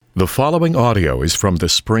The following audio is from the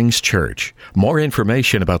Springs Church. More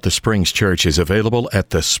information about the Springs Church is available at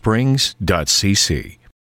thesprings.cc.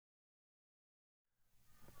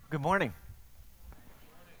 Good morning.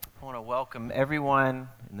 I want to welcome everyone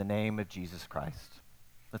in the name of Jesus Christ.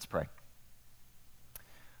 Let's pray.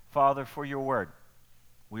 Father, for your word,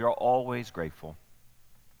 we are always grateful.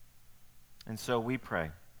 And so we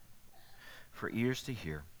pray for ears to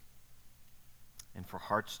hear and for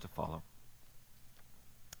hearts to follow.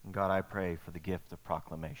 And God, I pray for the gift of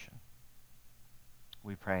proclamation.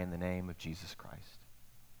 We pray in the name of Jesus Christ.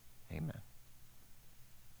 Amen.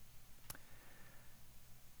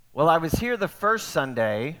 Well, I was here the first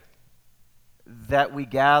Sunday that we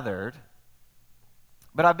gathered,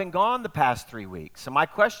 but I've been gone the past 3 weeks. So my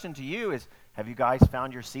question to you is, have you guys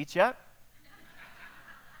found your seats yet?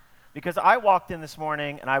 Because I walked in this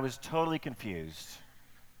morning and I was totally confused.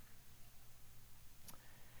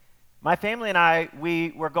 My family and I,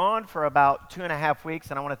 we were gone for about 2.5 weeks,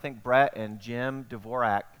 and I want to thank Brett and Jim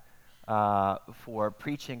Dvorak for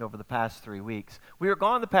preaching over the past 3 weeks. We were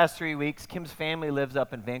gone the past 3 weeks. Kim's family lives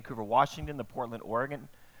up in Vancouver, Washington, the Portland, Oregon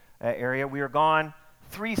area. We were gone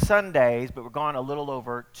 3 Sundays, but we're gone a little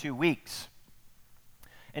over 2 weeks.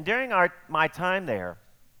 And during my time there,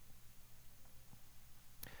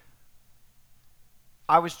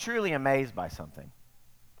 I was truly amazed by something.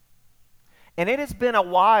 And it has been a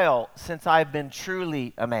while since I've been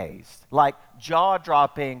truly amazed, like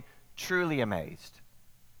jaw-dropping, truly amazed.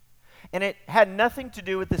 And it had nothing to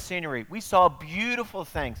do with the scenery. We saw beautiful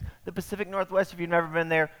things. The Pacific Northwest, if you've never been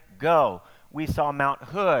there, go. We saw Mount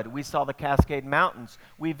Hood. We saw the Cascade Mountains.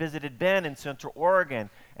 We visited Bend in Central Oregon,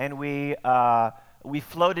 and we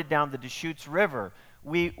floated down the Deschutes River.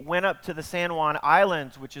 We went up to the San Juan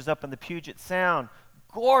Islands, which is up in the Puget Sound.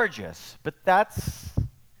 Gorgeous, but that's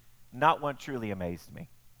not what truly amazed me.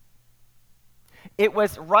 It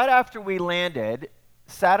was right after we landed,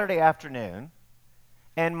 Saturday afternoon,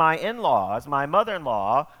 and my in-laws, my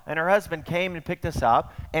mother-in-law and her husband came and picked us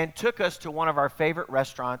up and took us to one of our favorite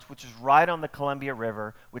restaurants, which is right on the Columbia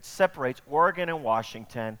River, which separates Oregon and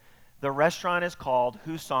Washington. The restaurant is called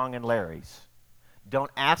Husong and Larry's.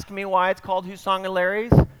 Don't ask me why it's called Husong and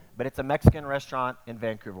Larry's, but it's a Mexican restaurant in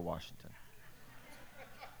Vancouver, Washington.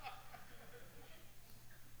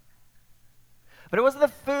 But it wasn't the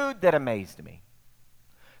food that amazed me.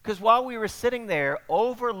 Because while we were sitting there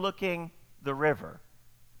overlooking the river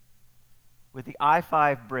with the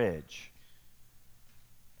I-5 bridge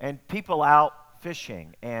and people out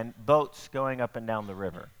fishing and boats going up and down the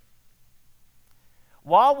river,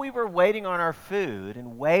 while we were waiting on our food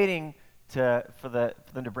and waiting for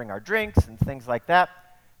them to bring our drinks and things like that,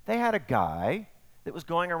 they had a guy that was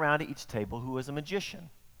going around at each table who was a magician.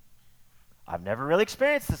 I've never really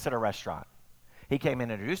experienced this at a restaurant. He came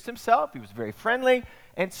and introduced himself. He was very friendly.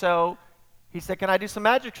 And so he said, "Can I do some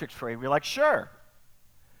magic tricks for you?" We were like, "Sure."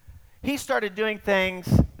 He started doing things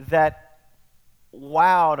that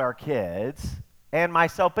wowed our kids and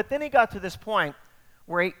myself. But then he got to this point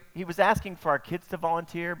where he was asking for our kids to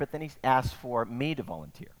volunteer, but then he asked for me to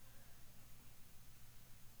volunteer.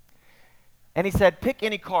 And he said, "Pick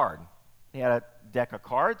any card." He had a deck of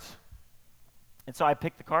cards. And so I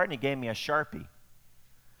picked the card, and he gave me a Sharpie.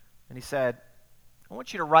 And he said, "I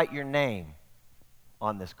want you to write your name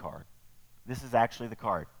on this card." This is actually the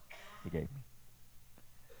card he gave me.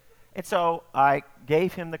 And so I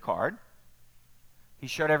gave him the card. He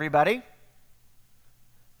showed everybody.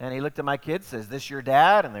 And he looked at my kids, says, "Is this your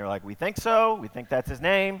dad?" And they were like, "We think so. We think that's his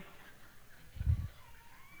name."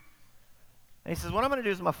 And he says, "What I'm going to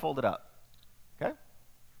do is I'm going to fold it up." Okay?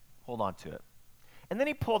 Hold on to it. And then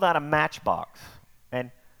he pulled out a matchbox.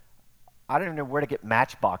 And I don't even know where to get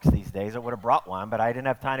Matchbox these days. I would have brought one, but I didn't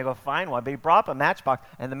have time to go find one. But he brought up a matchbox,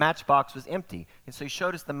 and the matchbox was empty. And so he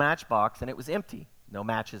showed us the matchbox, and it was empty. No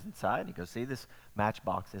matches inside. He goes, "See, this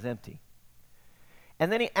matchbox is empty." And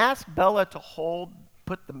then he asked Bella to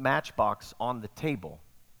put the matchbox on the table.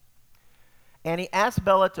 And he asked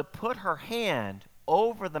Bella to put her hand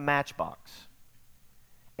over the matchbox.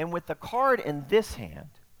 And with the card in this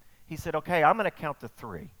hand, he said, "Okay, I'm going to count to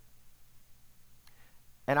 3.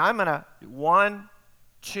 And I'm going to 1,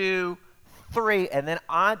 2, 3, and then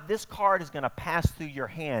this card is going to pass through your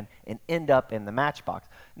hand and end up in the matchbox."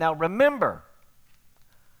 Now remember,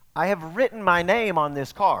 I have written my name on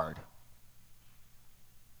this card.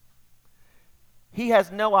 He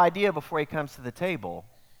has no idea before he comes to the table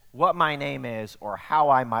what my name is or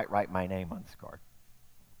how I might write my name on this card.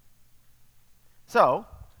 So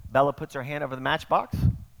Bella puts her hand over the matchbox,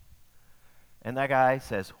 and that guy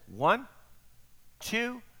says, 1,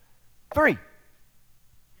 2, 3.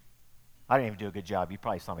 I didn't even do a good job. You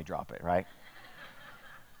probably saw me drop it, right?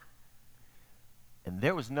 and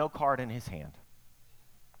there was no card in his hand.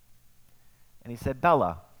 And he said,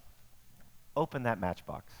 Bella, open that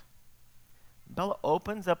matchbox. Bella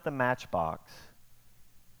opens up the matchbox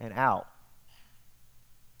and out.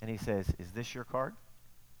 And he says, is this your card?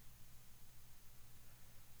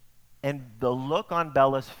 And the look on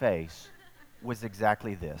Bella's face was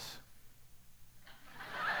exactly this.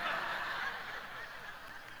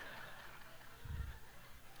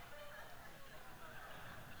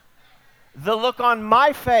 The look on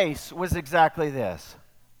my face was exactly this.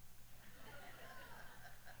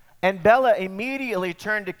 And Bella immediately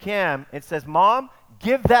turned to Kim and says, Mom,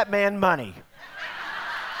 give that man money.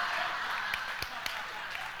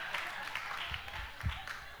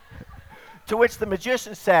 To which the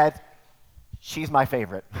magician said, she's my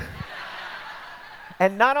favorite.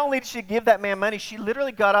 And not only did she give that man money, she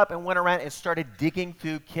literally got up and went around and started digging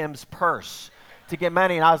through Kim's purse to get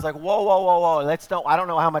money. And I was like, whoa, whoa, whoa, whoa, I don't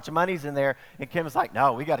know how much money's in there. And Kim was like,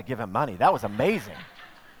 no, we got to give him money. That was amazing.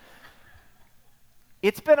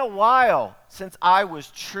 It's been a while since I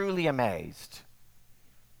was truly amazed.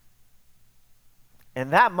 In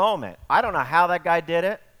that moment, I don't know how that guy did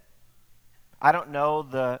it. I don't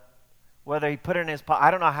know whether he put it in his pocket.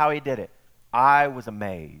 I don't know how he did it. I was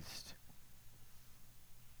amazed.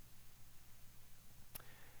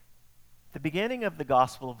 The beginning of the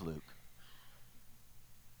Gospel of Luke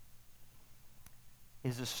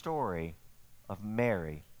is a story of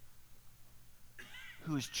Mary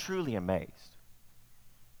who is truly amazed.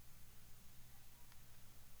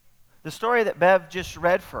 The story that Bev just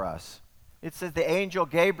read for us, it says the angel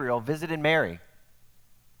Gabriel visited Mary.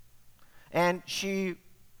 And she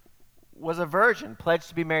was a virgin, pledged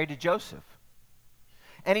to be married to Joseph.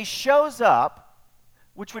 And he shows up,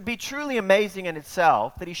 which would be truly amazing in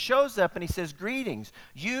itself, that he shows up and he says, greetings,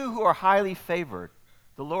 you who are highly favored,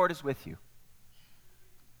 the Lord is with you.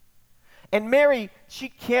 And Mary, she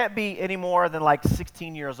can't be any more than like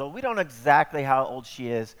 16 years old. We don't know exactly how old she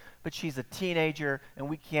is, but she's a teenager,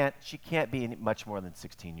 and she can't be much more than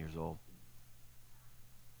 16 years old.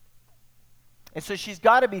 And so she's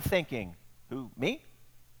got to be thinking, who, me?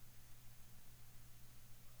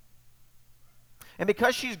 And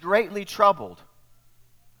because she's greatly troubled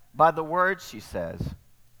by the words she says,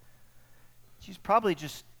 she's probably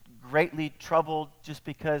just greatly troubled just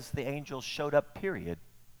because the angel showed up, period.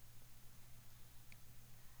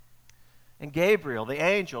 And Gabriel, the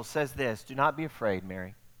angel, says this, do not be afraid,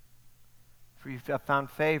 Mary, for you have found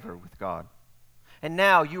favor with God. And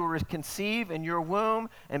now you will conceive in your womb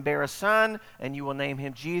and bear a son, and you will name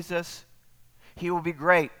him Jesus. He will be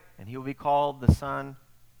great, and he will be called the Son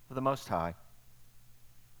of the Most High.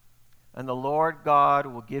 And the Lord God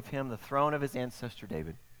will give him the throne of his ancestor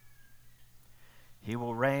David. He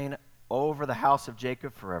will reign over the house of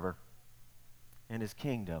Jacob forever, and his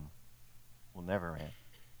kingdom will never end.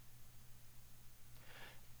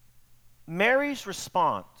 Mary's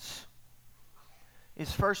response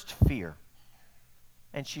is first fear,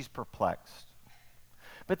 and she's perplexed.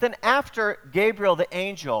 But then after Gabriel the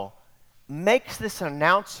angel makes this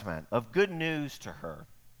announcement of good news to her,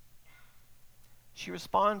 she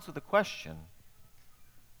responds with a question.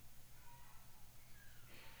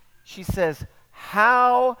 She says,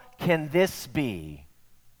 how can this be?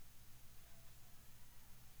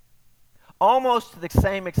 Almost to the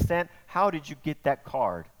same extent, how did you get that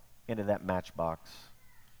card into that matchbox?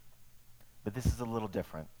 But this is a little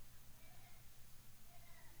different.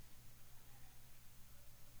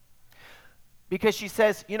 Because she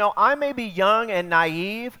says, I may be young and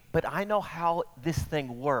naive, but I know how this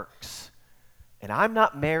thing works. And I'm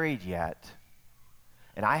not married yet.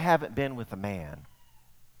 And I haven't been with a man.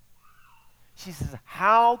 She says,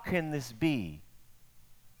 how can this be?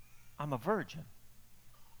 I'm a virgin.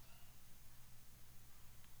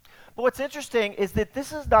 But what's interesting is that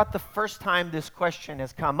this is not the first time this question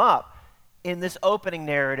has come up in this opening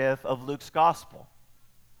narrative of Luke's gospel.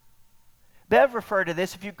 Bev referred to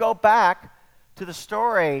this. If you go back to the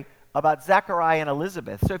story about Zechariah and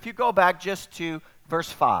Elizabeth. So if you go back just to verse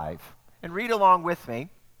 5 and read along with me,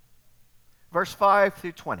 verse 5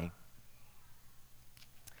 through 20. It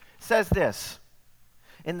says this,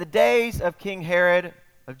 in the days of King Herod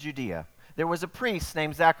of Judea, there was a priest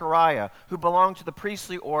named Zechariah who belonged to the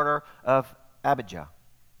priestly order of Abijah.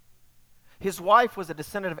 His wife was a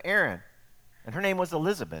descendant of Aaron, and her name was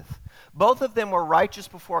Elizabeth. Both of them were righteous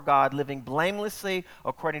before God, living blamelessly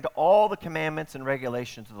according to all the commandments and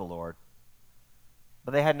regulations of the Lord.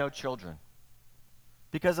 But they had no children,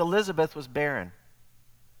 because Elizabeth was barren,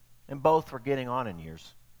 and both were getting on in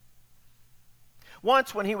years.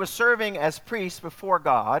 Once, when he was serving as priest before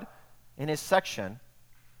God in his section,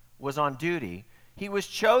 was on duty, he was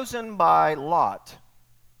chosen by Lot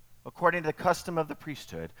according to the custom of the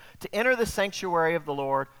priesthood, to enter the sanctuary of the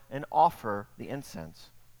Lord and offer the incense.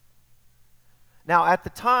 Now, at the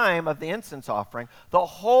time of the incense offering, the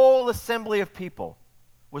whole assembly of people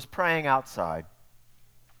was praying outside.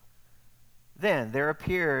 Then there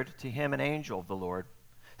appeared to him an angel of the Lord,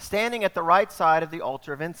 standing at the right side of the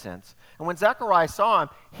altar of incense. And when Zechariah saw him,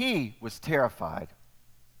 he was terrified.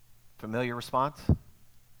 Familiar response?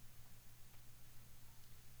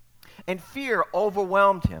 And fear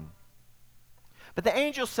overwhelmed him. But the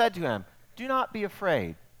angel said to him, "Do not be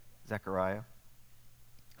afraid, Zechariah,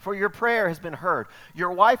 for your prayer has been heard.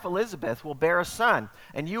 Your wife Elizabeth will bear a son,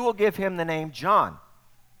 and you will give him the name John.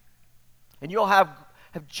 And you'll have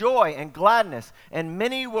joy and gladness, and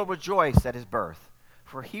many will rejoice at his birth,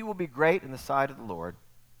 for he will be great in the sight of the Lord.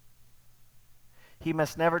 He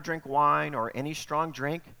must never drink wine or any strong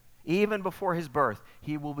drink. Even before his birth,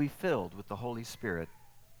 he will be filled with the Holy Spirit.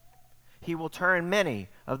 He will turn many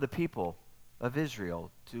of the people of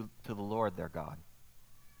Israel to the Lord their God.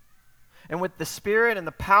 And with the spirit and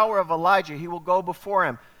the power of Elijah, he will go before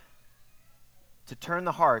him to turn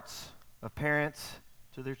the hearts of parents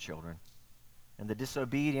to their children, and the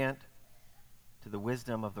disobedient to the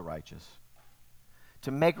wisdom of the righteous,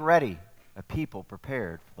 to make ready a people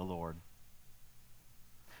prepared for the Lord."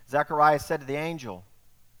 Zechariah said to the angel,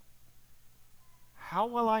 "How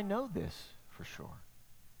will I know this for sure?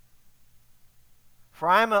 For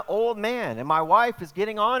I am an old man, and my wife is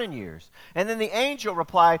getting on in years." And then the angel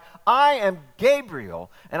replied, "I am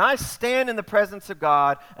Gabriel, and I stand in the presence of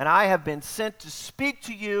God, and I have been sent to speak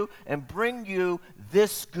to you and bring you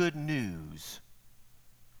this good news.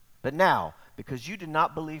 But now, because you did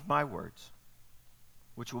not believe my words,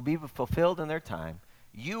 which will be fulfilled in their time,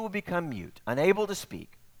 you will become mute, unable to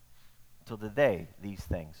speak, until the day these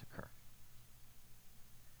things occur."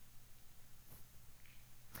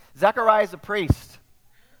 Zechariah is a priest.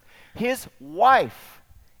 His wife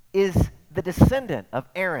is the descendant of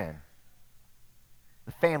Aaron,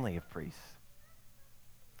 the family of priests.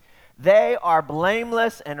 They are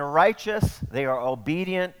blameless and righteous. They are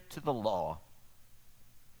obedient to the law.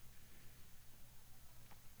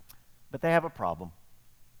 But they have a problem.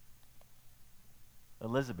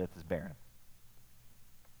 Elizabeth is barren.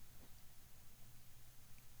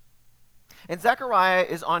 And Zechariah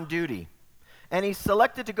is on duty. And he's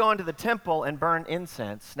selected to go into the temple and burn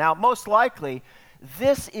incense. Now, most likely,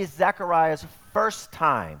 this is Zechariah's first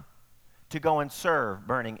time to go and serve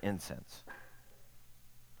burning incense.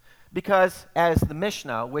 Because as the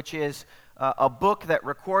Mishnah, which is a book that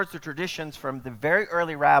records the traditions from the very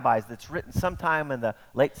early rabbis that's written sometime in the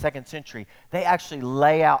late 2nd century, they actually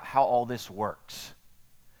lay out how all this works.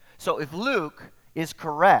 So if Luke is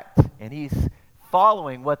correct, and he's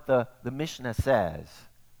following what the Mishnah says,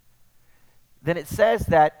 then it says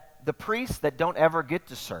that the priests that don't ever get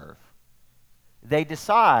to serve, they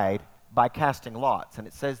decide by casting lots. And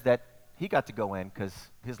it says that he got to go in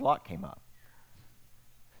because his lot came up.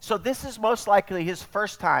 So this is most likely his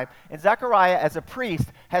first time. And Zechariah, as a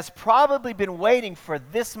priest, has probably been waiting for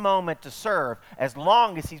this moment to serve as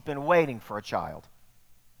long as he's been waiting for a child.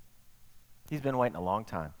 He's been waiting a long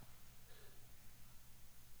time.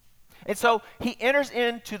 And so he enters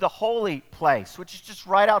into the holy place, which is just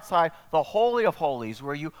right outside the Holy of Holies,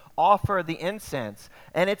 where you offer the incense.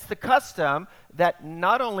 And it's the custom that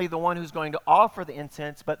not only the one who's going to offer the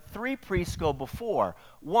incense, but 3 priests go before.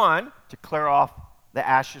 1, to clear off the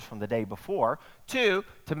ashes from the day before. 2,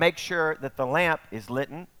 to make sure that the lamp is lit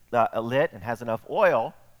and has enough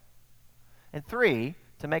oil. And 3,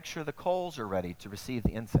 to make sure the coals are ready to receive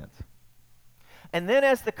the incense. And then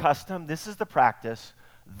as the custom, this is the practice,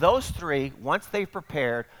 those 3, once they've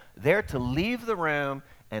prepared, they're to leave the room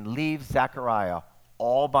and leave Zechariah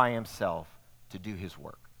all by himself to do his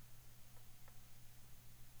work.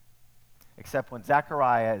 Except when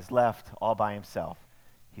Zechariah is left all by himself,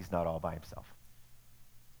 he's not all by himself.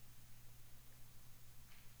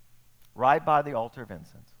 Right by the altar of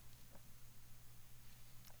incense,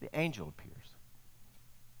 the angel appears.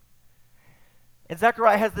 And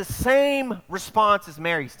Zechariah has the same response as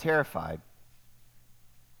Mary. He's terrified.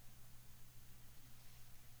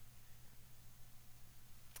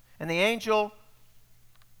 And the angel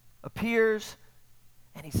appears,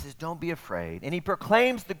 and he says, "Don't be afraid." And he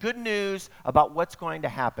proclaims the good news about what's going to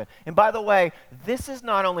happen. And by the way, this is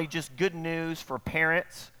not only just good news for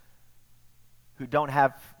parents who don't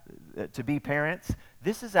have to be parents.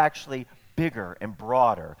 This is actually bigger and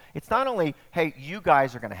broader. It's not only, hey, you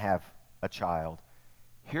guys are going to have a child.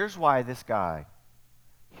 Here's why this child's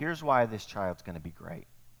going to be great.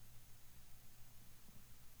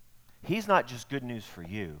 He's not just good news for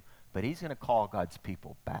you, but he's going to call God's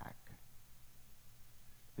people back.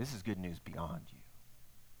 This is good news beyond you.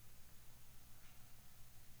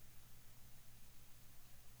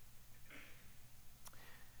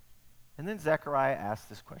 And then Zechariah asks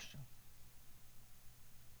this question.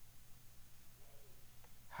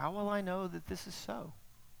 How will I know that this is so?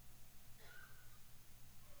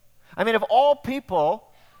 I mean, of all people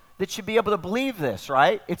that should be able to believe this,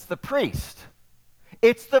 right? It's the priest.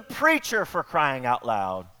 It's the preacher, for crying out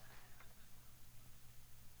loud.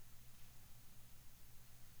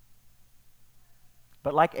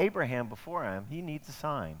 But like Abraham before him, he needs a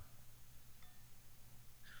sign.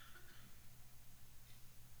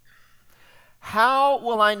 How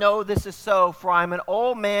will I know this is so? For I'm an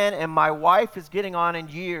old man and my wife is getting on in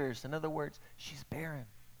years. In other words, she's barren.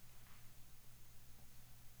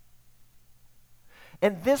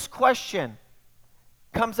 And this question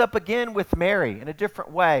comes up again with Mary in a different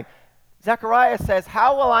way. Zechariah says,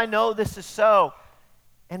 how will I know this is so?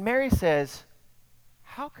 And Mary says,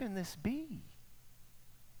 how can this be?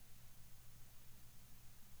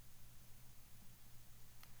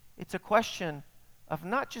 It's a question of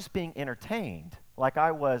not just being entertained, like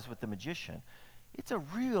I was with the magician. It's a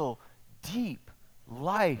real, deep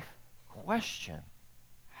life question.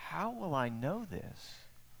 How will I know this?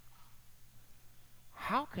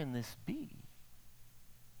 How can this be?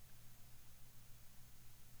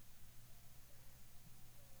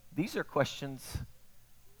 These are questions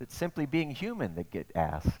that simply being human that get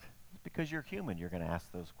asked. It's because you're human, you're going to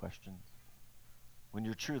ask those questions when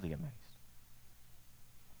you're truly amazed.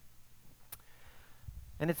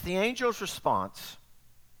 And it's the angel's response.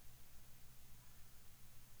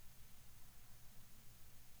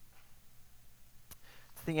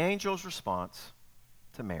 It's the angel's response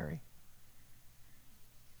to Mary.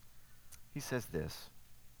 He says this.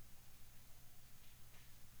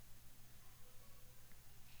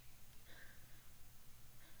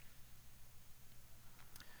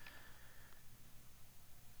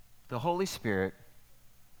 The Holy Spirit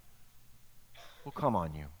will come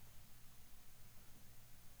on you,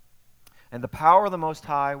 and the power of the Most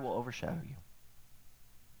High will overshadow you.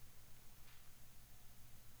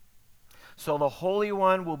 So the Holy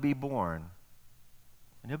One will be born,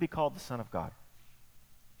 and he'll be called the Son of God.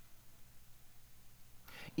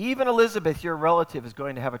 Even Elizabeth, your relative, is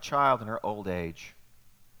going to have a child in her old age.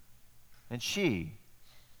 And she,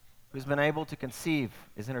 who's been able to conceive,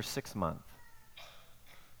 is in her 6th month.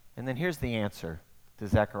 And then here's the answer to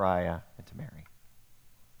Zechariah and to Mary.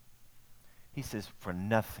 He says, for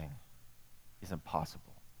nothing is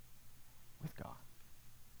impossible with God.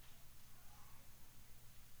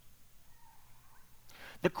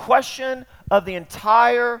 The question of the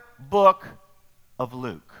entire book of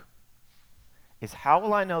Luke is, how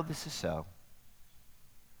will I know this is so?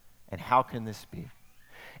 And how can this be?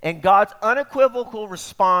 And God's unequivocal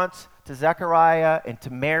response to Zechariah and to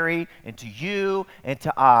Mary and to you and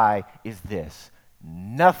to I is this: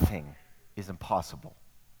 nothing is impossible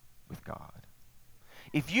with God.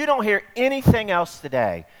 If you don't hear anything else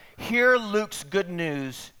today, hear Luke's good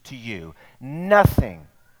news to you. Nothing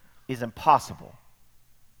is impossible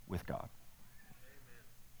with God.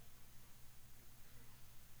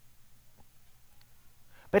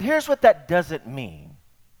 But here's what that doesn't mean.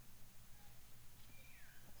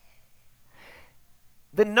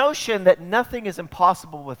 The notion that nothing is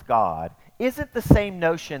impossible with God isn't the same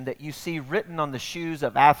notion that you see written on the shoes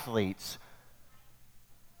of athletes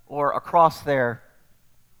or across their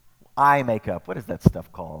eye makeup. What is that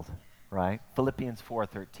stuff called? Right? Philippians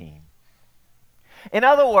 4:13. In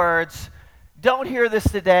other words, don't hear this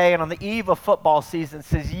today and on the eve of football season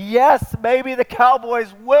says, yes, maybe the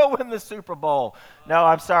Cowboys will win the Super Bowl. No,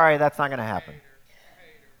 I'm sorry, that's not going to happen.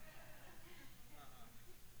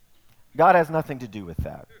 God has nothing to do with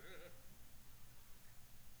that.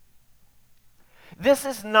 This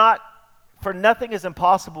is not, for nothing is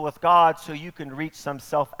impossible with God, so you can reach some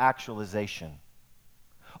self-actualization.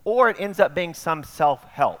 Or it ends up being some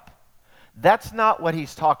self-help. That's not what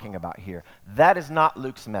he's talking about here. That is not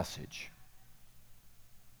Luke's message.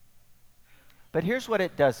 But here's what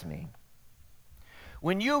it does mean.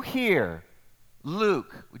 When you hear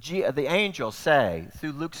Luke, the angel, say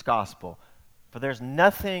through Luke's gospel, for there's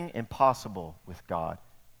nothing impossible with God,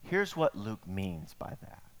 here's what Luke means by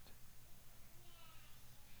that.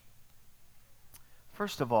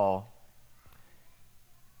 First of all,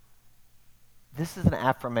 this is an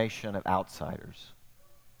affirmation of outsiders.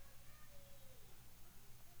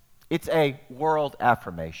 It's a world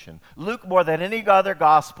affirmation. Luke, more than any other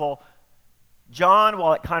gospel, John,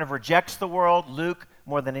 while it kind of rejects the world, Luke,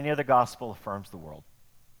 more than any other gospel, affirms the world.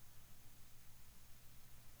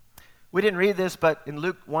 We didn't read this, but in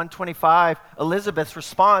Luke 1:25, Elizabeth's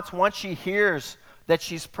response, once she hears that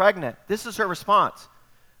she's pregnant. This is her response.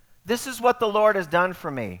 This is what the Lord has done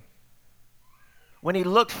for me. When he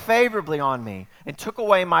looked favorably on me and took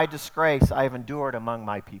away my disgrace, I have endured among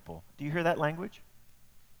my people. Do you hear that language?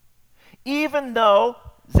 Even though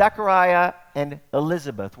Zechariah and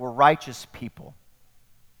Elizabeth were righteous people,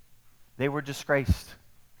 they were disgraced.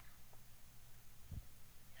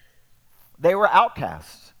 They were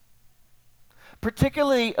outcasts.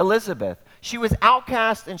 Particularly Elizabeth. She was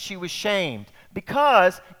outcast and she was shamed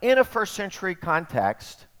because in a first century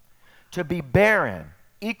context, to be barren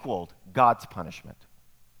equaled God's punishment.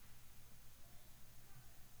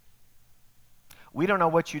 We don't know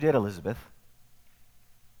what you did, Elizabeth,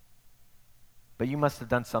 but you must have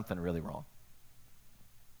done something really wrong.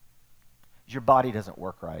 Your body doesn't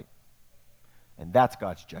work right, and that's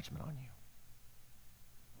God's judgment on you.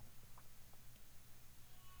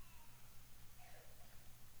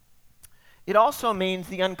 It also means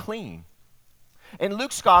the unclean. In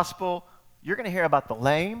Luke's gospel, you're going to hear about the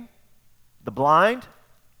lame, the blind,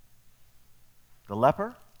 the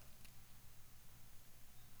leper.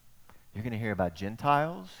 You're going to hear about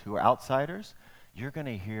Gentiles who are outsiders. You're going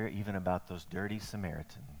to hear even about those dirty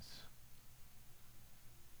Samaritans.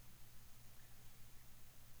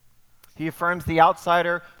 He affirms the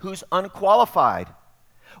outsider who's unqualified.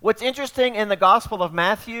 What's interesting in the Gospel of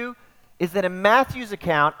Matthew is that in Matthew's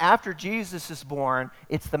account, after Jesus is born,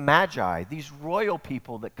 it's the Magi, these royal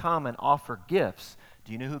people that come and offer gifts.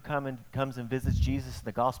 Do you know who comes and visits Jesus in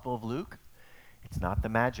the Gospel of Luke? It's not the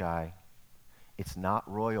Magi. It's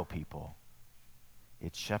not royal people.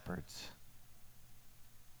 It's shepherds.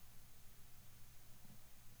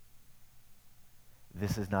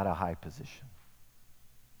 This is not a high position.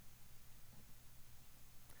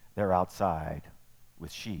 They're outside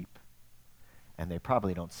with sheep, and they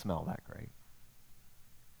probably don't smell that great.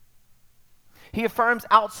 He affirms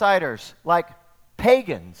outsiders like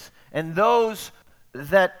pagans and those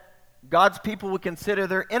that God's people would consider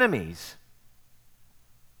their enemies.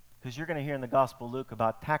 Because you're going to hear in the Gospel of Luke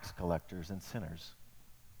about tax collectors and sinners.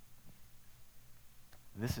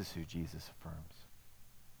 This is who Jesus affirms.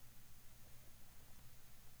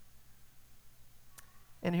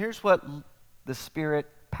 And here's what the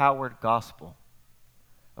Spirit-powered gospel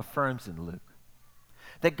affirms in Luke.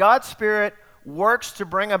 That God's Spirit works to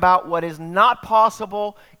bring about what is not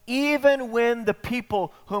possible even when the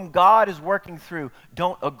people whom God is working through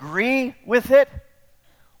don't agree with it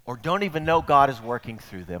or don't even know God is working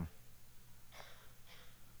through them.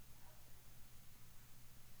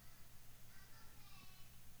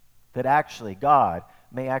 That actually God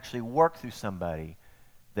may actually work through somebody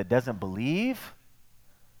that doesn't believe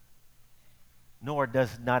nor does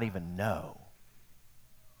not even know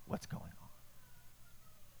what's going on.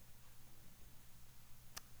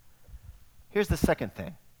 Here's the second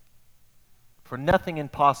thing. For nothing is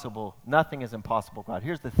impossible, God.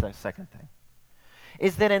 Here's the second thing.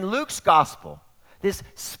 Is that in Luke's gospel, this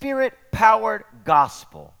Spirit-powered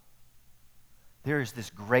gospel, there is this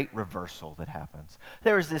great reversal that happens.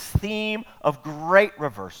 There is this theme of great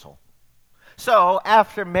reversal. So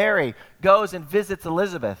after Mary goes and visits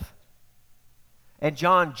Elizabeth, and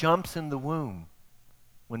John jumps in the womb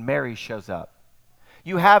when Mary shows up,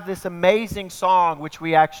 you have this amazing song which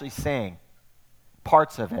we actually sing,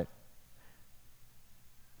 parts of it.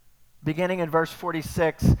 Beginning in verse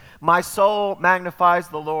 46, my soul magnifies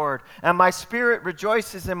the Lord, and my spirit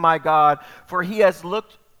rejoices in my God, for he has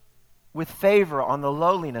looked with favor on the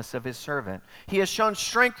lowliness of his servant. He has shown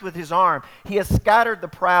strength with his arm. He has scattered the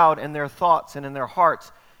proud in their thoughts and in their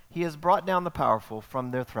hearts. He has brought down the powerful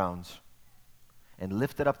from their thrones and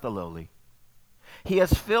lifted up the lowly. He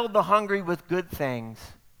has filled the hungry with good things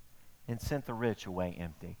and sent the rich away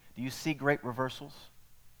empty. Do you see great reversals?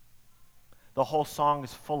 The whole song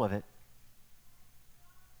is full of it.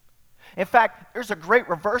 In fact, there's a great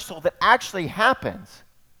reversal that actually happens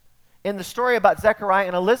in the story about Zechariah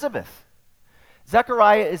and Elizabeth.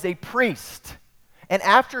 Zechariah is a priest, and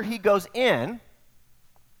after he goes in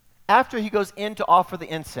to offer the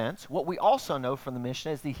incense, what we also know from the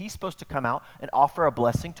Mishnah is that he's supposed to come out and offer a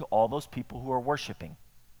blessing to all those people who are worshiping.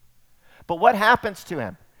 But what happens to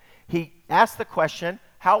him? He asks the question,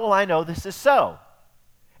 how will I know this is so?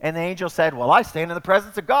 And the angel said, well, I stand in the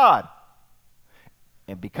presence of God.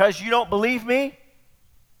 And because you don't believe me,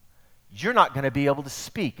 you're not going to be able to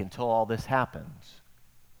speak until all this happens.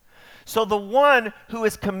 So the one who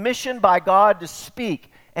is commissioned by God to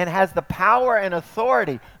speak and has the power and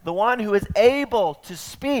authority, the one who is able to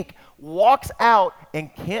speak, walks out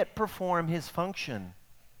and can't perform his function.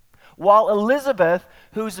 While Elizabeth,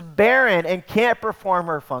 who's barren and can't perform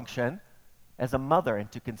her function as a mother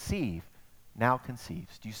and to conceive, now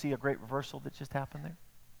conceives. Do you see a great reversal that just happened there?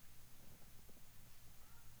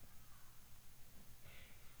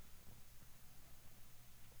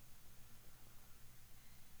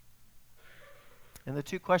 And the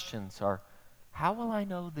two questions are, how will I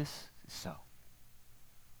know this is so?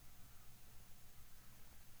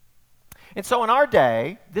 And so in our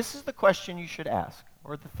day, this is the question you should ask,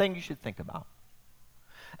 or the thing you should think about.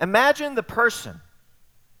 Imagine the person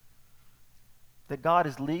that God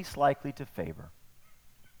is least likely to favor.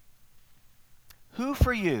 Who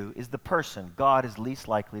for you is the person God is least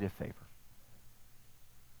likely to favor?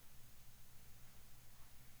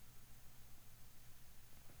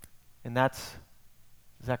 And that's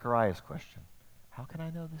Zechariah's question. How can I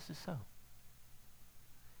know this is so?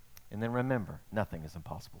 And then remember, nothing is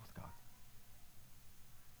impossible with God.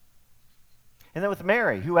 And then with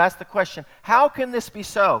Mary, who asked the question, how can this be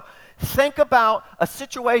so? Think about a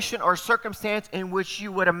situation or circumstance in which you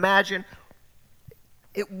would imagine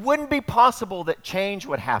it wouldn't be possible that change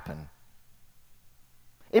would happen.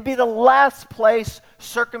 It'd be the last place,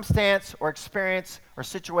 circumstance, or experience or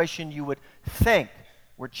situation you would think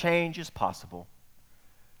where change is possible.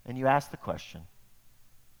 And you ask the question,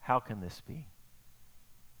 how can this be?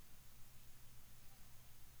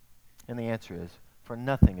 And the answer is, for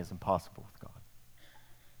nothing is impossible with God.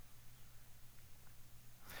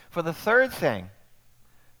 For the third thing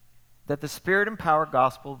that the Spirit-empowered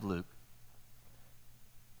Gospel of Luke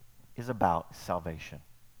is about salvation,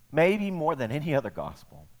 maybe more than any other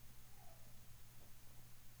gospel.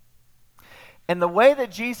 And the way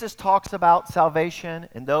that Jesus talks about salvation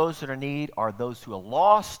and those that are in need are those who are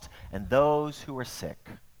lost and those who are sick.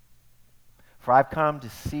 For I've come to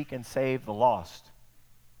seek and save the lost.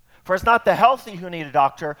 For it's not the healthy who need a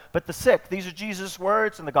doctor, but the sick. These are Jesus'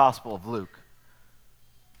 words in the Gospel of Luke.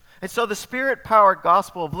 And so the Spirit-powered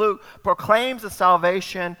Gospel of Luke proclaims a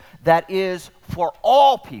salvation that is for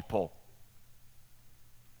all people.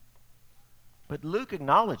 But Luke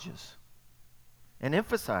acknowledges and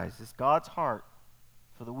emphasizes God's heart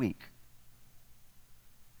for the weak,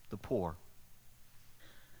 the poor,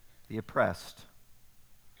 the oppressed,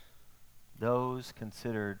 those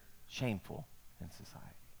considered shameful in society.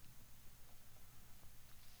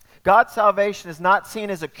 God's salvation is not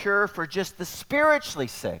seen as a cure for just the spiritually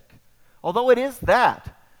sick, although it is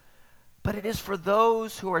that. But it is for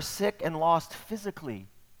those who are sick and lost physically,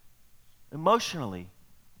 emotionally,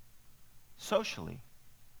 socially,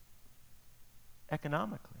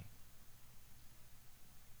 economically.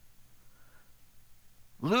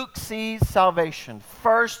 Luke sees salvation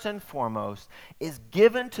first and foremost is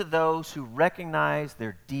given to those who recognize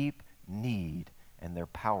their deep need and their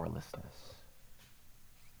powerlessness.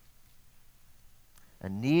 A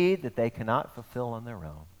need that they cannot fulfill on their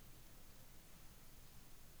own.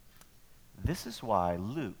 This is why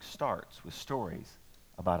Luke starts with stories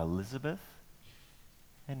about Elizabeth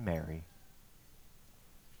and Mary.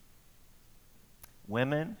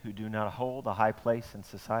 Women who do not hold a high place in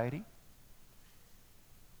society.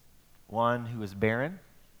 One who is barren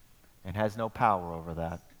and has no power over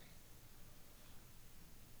that.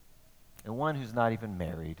 And one who's not even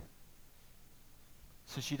married.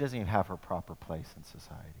 So she doesn't even have her proper place in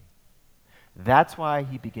society. That's why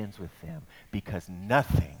he begins with them, because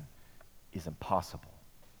nothing is impossible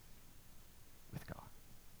with God.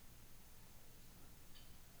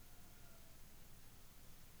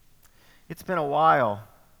 It's been a while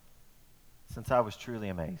since I was truly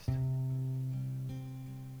amazed.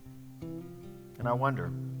 And I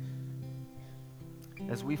wonder,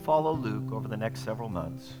 as we follow Luke over the next several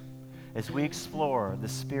months, as we explore the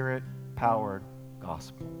Spirit-powered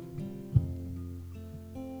gospel,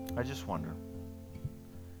 I just wonder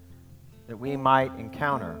that we might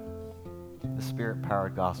encounter the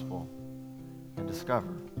Spirit-powered gospel and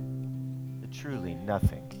discover that truly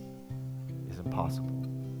nothing is impossible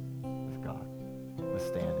with God. Let's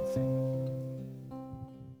stand and sing.